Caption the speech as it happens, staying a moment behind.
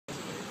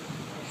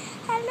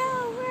Hello,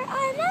 we're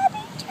on a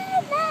beach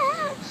right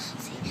now.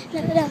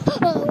 No.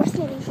 Oh, we're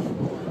swimming.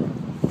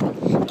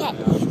 Okay.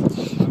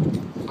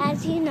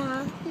 As you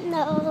know,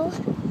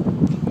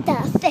 the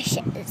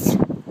fishes.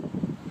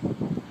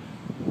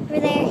 Over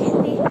there.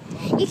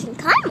 You can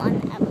climb on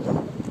them.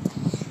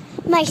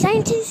 My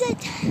scientific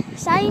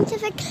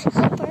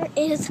helper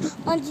is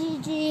on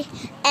Gigi,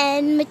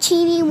 and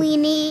Machini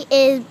Weenie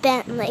is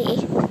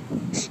Bentley.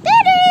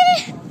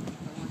 Betty!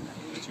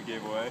 What you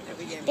gave away?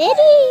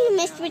 Betty,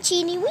 Mr.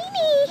 Machini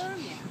Weenie.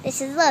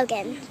 This is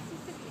Logan.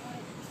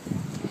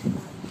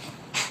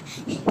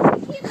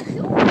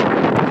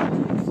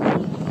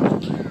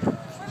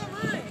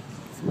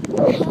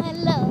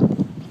 Hello.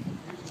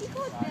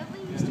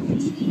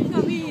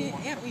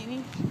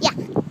 Yeah.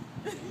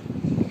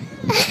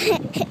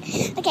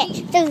 Okay,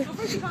 so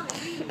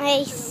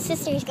my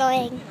sister's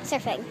going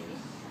surfing.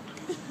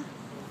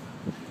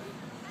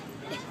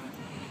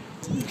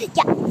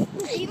 Yeah.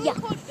 Yeah.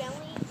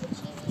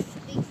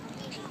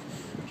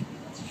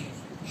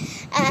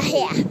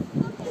 Yeah.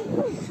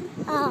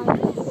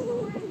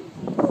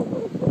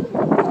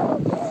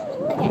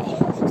 Okay,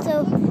 so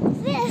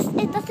this is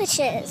the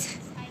fishes.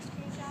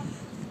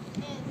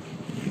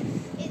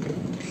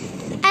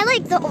 I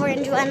like the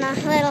orange one a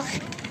little.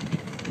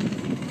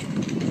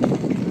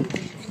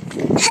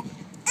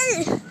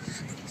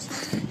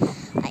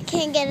 I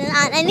can't get it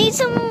on. I need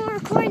someone to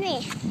record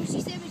me.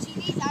 She said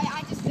Machini's.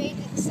 I just made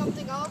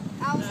something up.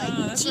 I was like,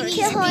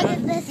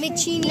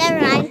 Machini's.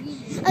 Never mind.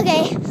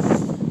 Okay.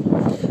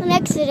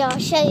 Next video, I'll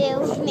show you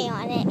me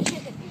on it.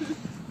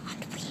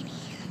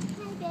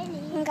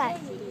 Okay.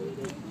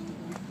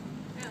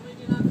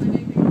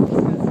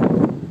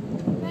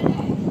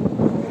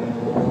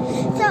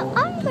 So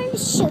I'm going to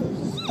show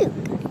you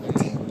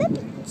guys the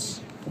beach.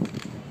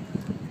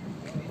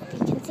 Hope you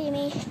can see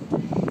me.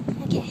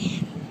 Okay.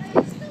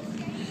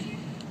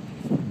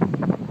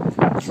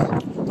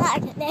 Look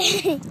at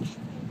there.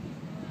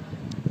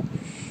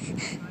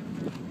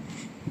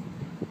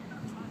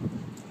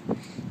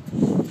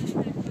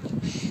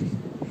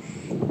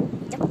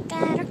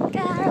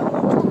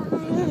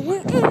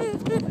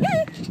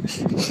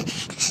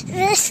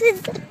 This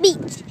is the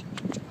beach.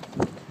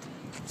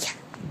 Yeah.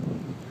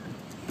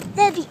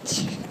 The beach.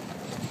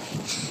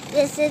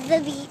 This is the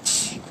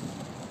beach.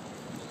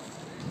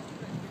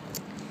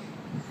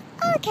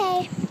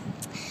 Okay.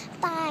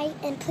 Bye,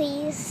 and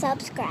please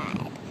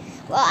subscribe.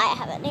 Well, I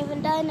haven't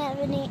even done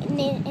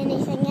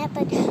anything yet,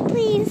 but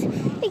please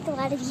make a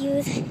lot of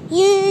views.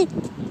 Yeah.